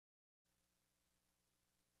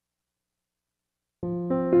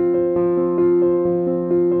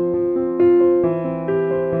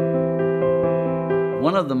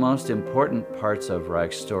One of the most important parts of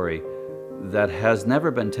Reich's story that has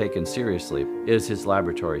never been taken seriously is his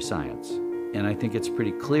laboratory science. And I think it's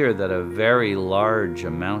pretty clear that a very large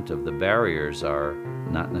amount of the barriers are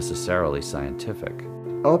not necessarily scientific.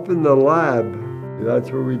 Up in the lab,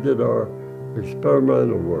 that's where we did our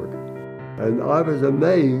experimental work. And I was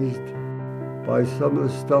amazed by some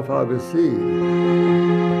of the stuff I was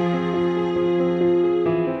seeing.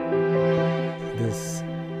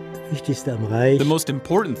 The most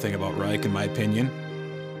important thing about Reich, in my opinion,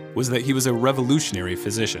 was that he was a revolutionary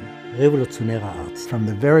physician. From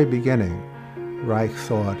the very beginning, Reich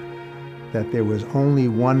thought that there was only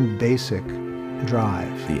one basic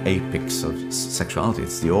drive. The apex of sexuality,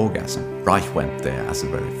 it's the orgasm. Reich went there as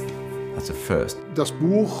a first. Das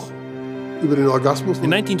Buch über den Orgasmus. In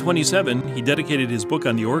 1927, he dedicated his book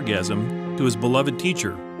on the orgasm to his beloved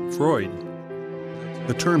teacher, Freud.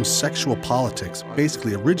 The term sexual politics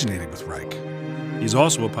basically originated with Reich. He's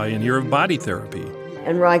also a pioneer of body therapy.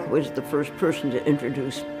 And Reich was the first person to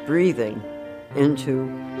introduce breathing into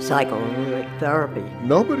psychoanalytic therapy.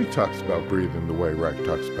 Nobody talks about breathing the way Reich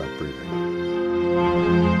talks about breathing.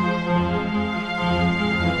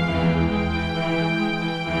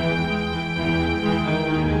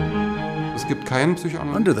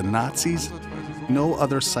 Under the Nazis, no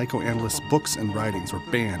other psychoanalysts' books and writings were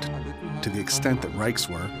banned to the extent that Reich's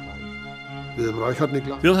were.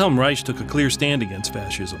 Wilhelm Reich took a clear stand against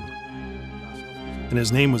fascism, and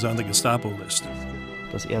his name was on the Gestapo list.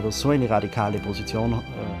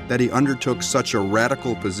 That he undertook such a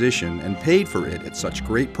radical position and paid for it at such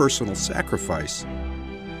great personal sacrifice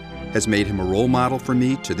has made him a role model for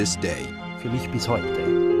me to this day.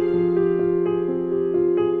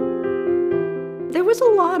 There was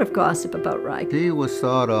a lot of gossip about Reich. He was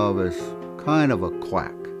thought of as kind of a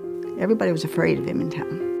quack. Everybody was afraid of him in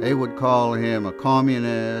town. They would call him a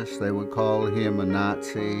communist, they would call him a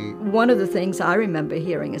Nazi. One of the things I remember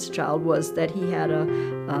hearing as a child was that he had a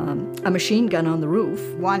machine gun on the roof.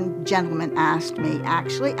 One gentleman actually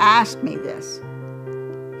asked me this.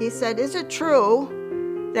 He said, "Is it true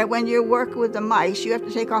that when you work with the mice, you have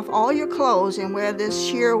to take off all your clothes and wear this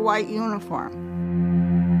sheer white uniform?"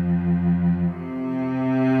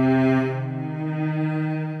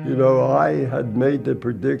 You know, I had made the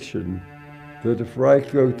prediction that if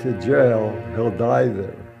Reich goes to jail, he'll die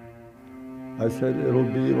there. I said it'll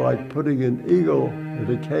be like putting an eagle in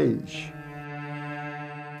a cage.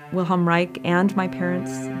 Wilhelm Reich and my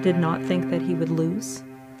parents did not think that he would lose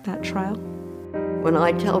that trial. When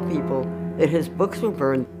I tell people that his books were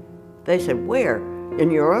burned, they said, "Where?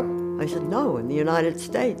 In Europe?" I said, "No, in the United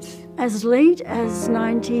States." As late as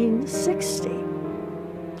 1960.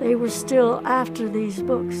 They were still after these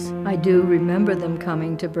books. I do remember them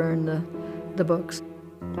coming to burn the books.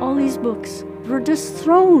 All these books were just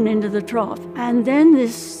thrown into the trough, and then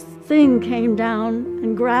this thing came down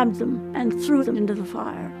and grabbed them and threw them into the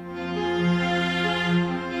fire.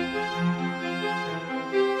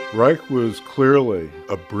 Reich was clearly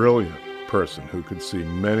a brilliant person who could see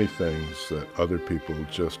many things that other people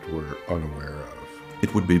just were unaware of.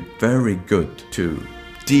 It would be very good to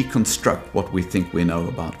deconstruct what we think we know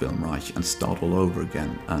about Wilhelm Reich and start all over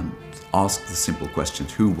again and ask the simple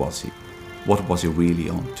questions. Who was he? What was he really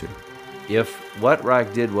onto? If what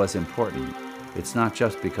Reich did was important, it's not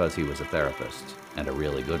just because he was a therapist, and a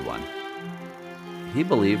really good one. He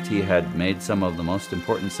believed he had made some of the most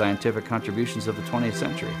important scientific contributions of the 20th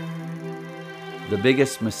century. The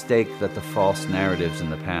biggest mistake that the false narratives in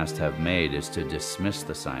the past have made is to dismiss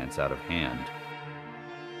the science out of hand.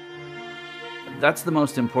 That's the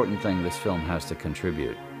most important thing this film has to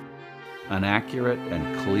contribute. An accurate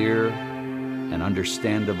and clear and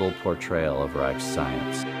understandable portrayal of Reich's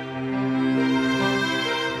science.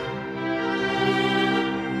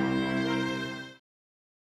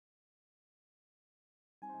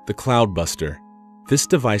 The Cloudbuster. This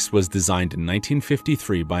device was designed in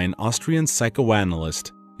 1953 by an Austrian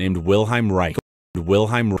psychoanalyst named Wilhelm Reich.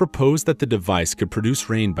 Wilhelm proposed that the device could produce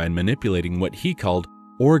rain by manipulating what he called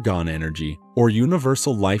orgone energy, or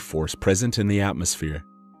universal life force present in the atmosphere.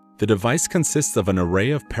 The device consists of an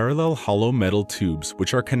array of parallel hollow metal tubes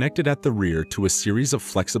which are connected at the rear to a series of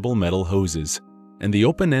flexible metal hoses, and the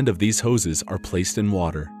open end of these hoses are placed in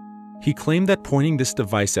water. He claimed that pointing this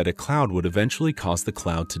device at a cloud would eventually cause the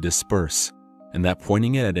cloud to disperse, and that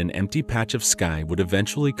pointing it at an empty patch of sky would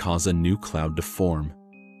eventually cause a new cloud to form.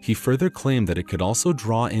 He further claimed that it could also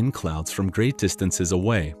draw in clouds from great distances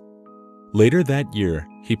away. Later that year,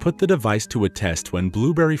 he put the device to a test when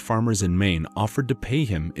blueberry farmers in Maine offered to pay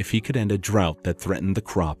him if he could end a drought that threatened the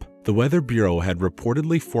crop. The Weather Bureau had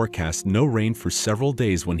reportedly forecast no rain for several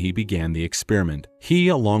days when he began the experiment. He,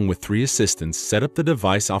 along with 3 assistants, set up the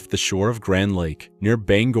device off the shore of Grand Lake, near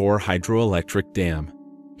Bangor Hydroelectric Dam.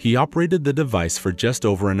 He operated the device for just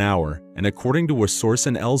over an hour, and according to a source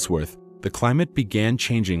in Ellsworth, the climate began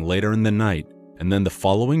changing later in the night, and then the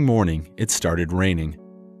following morning, it started raining.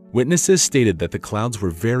 Witnesses stated that the clouds were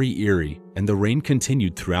very eerie, and the rain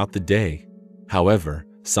continued throughout the day. However,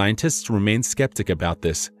 scientists remained skeptic about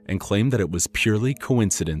this and claimed that it was purely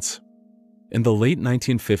coincidence. In the late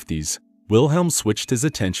 1950s, Wilhelm switched his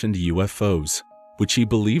attention to UFOs, which he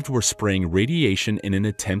believed were spraying radiation in an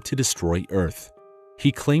attempt to destroy Earth.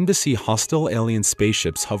 He claimed to see hostile alien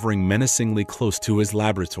spaceships hovering menacingly close to his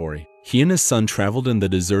laboratory. He and his son traveled in the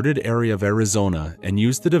deserted area of Arizona and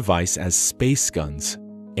used the device as space guns,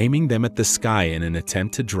 aiming them at the sky in an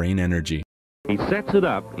attempt to drain energy. He sets it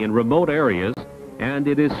up in remote areas, and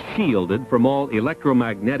it is shielded from all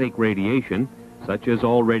electromagnetic radiation, such as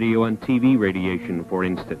all radio and TV radiation, for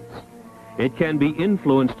instance. It can be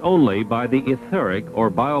influenced only by the etheric or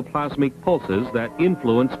bioplasmic pulses that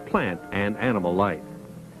influence plant and animal life.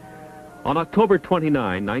 On October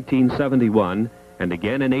 29, 1971, and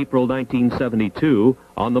again in April 1972,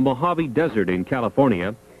 on the Mojave Desert in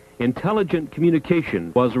California, intelligent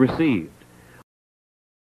communication was received.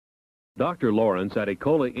 Dr. Lawrence at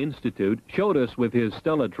Ecola Institute showed us with his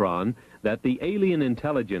stellatron that the alien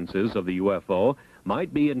intelligences of the UFO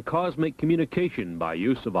might be in cosmic communication by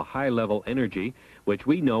use of a high-level energy which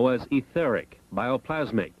we know as etheric,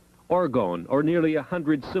 bioplasmic, orgone, or nearly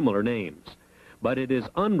 100 similar names. But it is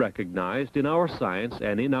unrecognized in our science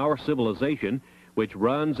and in our civilization, which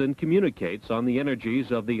runs and communicates on the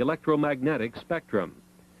energies of the electromagnetic spectrum.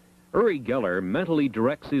 Uri Geller mentally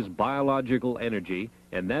directs his biological energy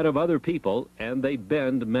and that of other people, and they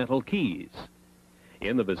bend mental keys.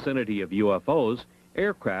 In the vicinity of UFOs,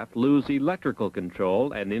 aircraft lose electrical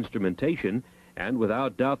control and instrumentation, and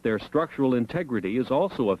without doubt their structural integrity is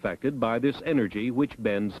also affected by this energy which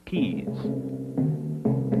bends keys.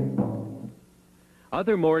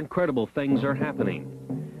 Other more incredible things are happening.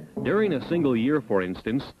 During a single year, for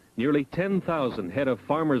instance, nearly 10,000 head of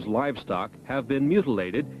farmers' livestock have been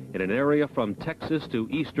mutilated in an area from Texas to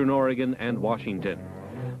eastern Oregon and Washington.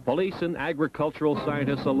 Police and agricultural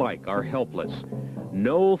scientists alike are helpless.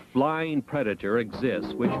 No flying predator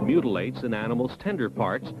exists which mutilates an animal's tender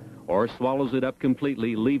parts or swallows it up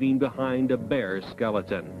completely, leaving behind a bare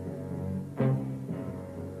skeleton.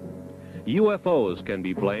 UFOs can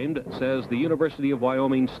be blamed, says the University of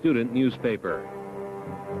Wyoming student newspaper.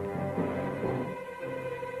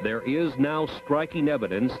 There is now striking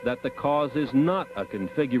evidence that the cause is not a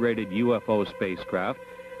configurated UFO spacecraft,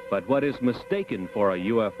 but what is mistaken for a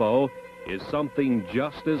UFO is something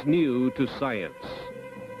just as new to science.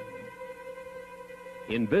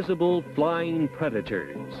 Invisible flying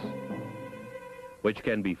predators, which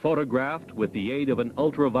can be photographed with the aid of an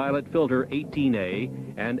ultraviolet filter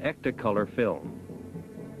 18A and Ectacolor film.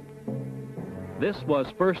 This was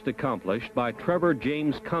first accomplished by Trevor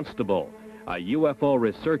James Constable, a UFO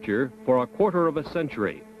researcher for a quarter of a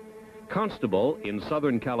century. Constable, in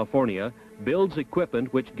Southern California, builds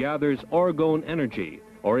equipment which gathers orgone energy,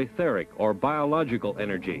 or etheric or biological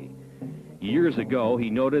energy. Years ago, he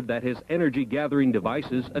noted that his energy-gathering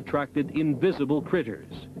devices attracted invisible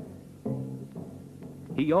critters.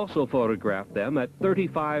 He also photographed them at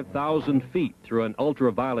 35,000 feet through an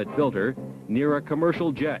ultraviolet filter near a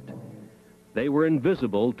commercial jet. They were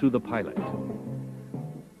invisible to the pilot.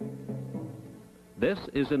 This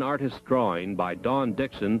is an artist's drawing by Don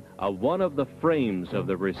Dixon of one of the frames of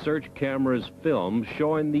the research camera's film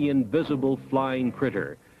showing the invisible flying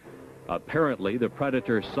critter. Apparently, the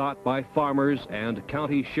predator sought by farmers and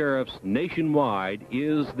county sheriffs nationwide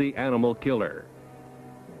is the animal killer.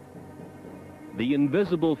 The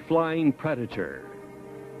invisible flying predator.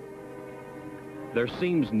 There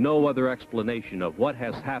seems no other explanation of what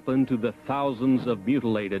has happened to the thousands of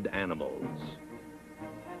mutilated animals.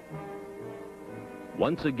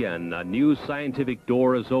 Once again, a new scientific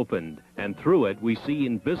door is opened, and through it we see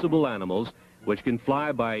invisible animals which can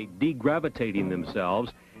fly by degravitating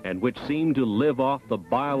themselves and which seem to live off the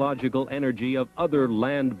biological energy of other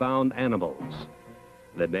land-bound animals.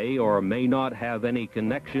 They may or may not have any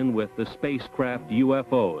connection with the spacecraft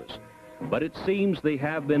UFOs, but it seems they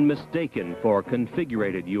have been mistaken for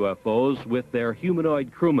configurated UFOs with their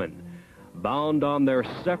humanoid crewmen, bound on their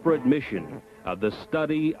separate mission of the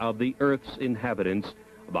study of the Earth's inhabitants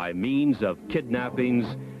by means of kidnappings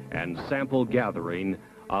and sample gathering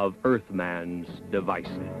of Earthman's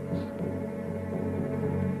devices.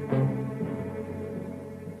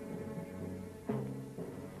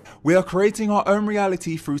 We are creating our own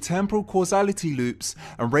reality through temporal causality loops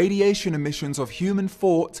and radiation emissions of human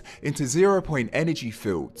thought into zero-point energy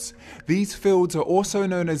fields. These fields are also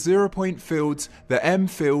known as zero-point fields, the M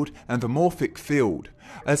field, and the morphic field.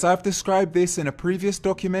 As I've described this in a previous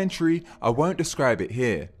documentary, I won't describe it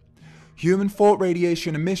here. Human thought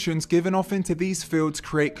radiation emissions given off into these fields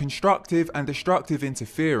create constructive and destructive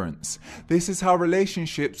interference. This is how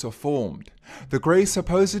relationships are formed. The Greys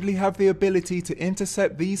supposedly have the ability to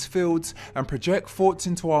intercept these fields and project thoughts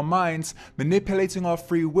into our minds, manipulating our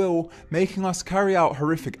free will, making us carry out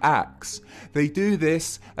horrific acts. They do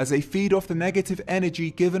this as they feed off the negative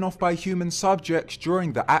energy given off by human subjects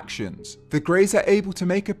during the actions. The Greys are able to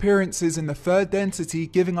make appearances in the third density,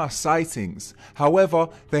 giving us sightings. However,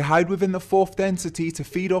 they hide within the fourth density to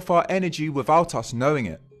feed off our energy without us knowing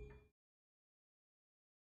it.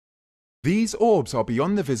 These orbs are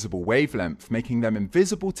beyond the visible wavelength, making them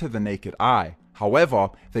invisible to the naked eye.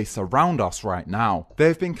 However, they surround us right now. They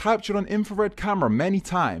have been captured on infrared camera many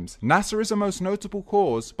times. NASA is the most notable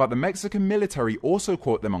cause, but the Mexican military also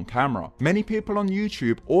caught them on camera. Many people on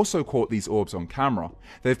YouTube also caught these orbs on camera.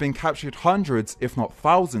 They've been captured hundreds, if not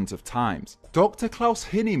thousands of times. Dr. Klaus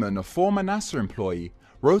Hinnemann, a former NASA employee,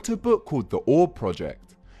 wrote a book called The Orb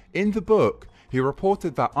Project. In the book, he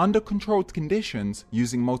reported that under controlled conditions,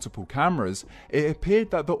 using multiple cameras, it appeared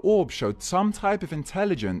that the orb showed some type of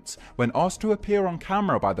intelligence when asked to appear on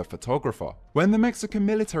camera by the photographer. When the Mexican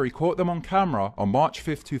military caught them on camera on March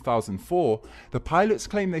 5, 2004, the pilots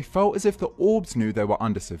claimed they felt as if the orbs knew they were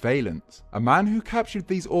under surveillance. A man who captured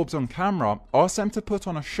these orbs on camera asked them to put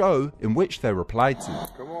on a show, in which they replied to,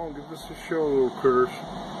 "Come on, give us a show, little critters."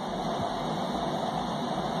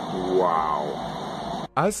 Wow.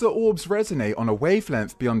 As the orbs resonate on a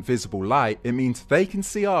wavelength beyond visible light, it means they can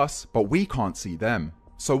see us, but we can't see them.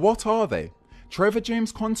 So what are they? Trevor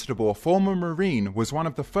James Constable, a former Marine, was one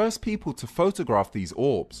of the first people to photograph these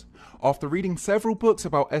orbs. After reading several books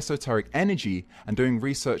about esoteric energy and doing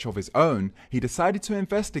research of his own, he decided to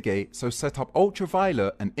investigate, so set up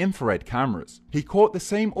ultraviolet and infrared cameras. He caught the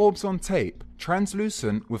same orbs on tape,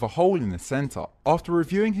 translucent with a hole in the center. After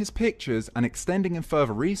reviewing his pictures and extending in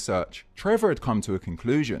further research, Trevor had come to a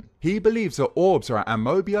conclusion. He believes that orbs are an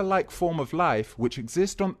amobia-like form of life which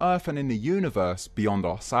exist on Earth and in the universe beyond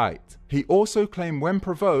our sight. He also claimed when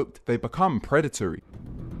provoked, they become predatory.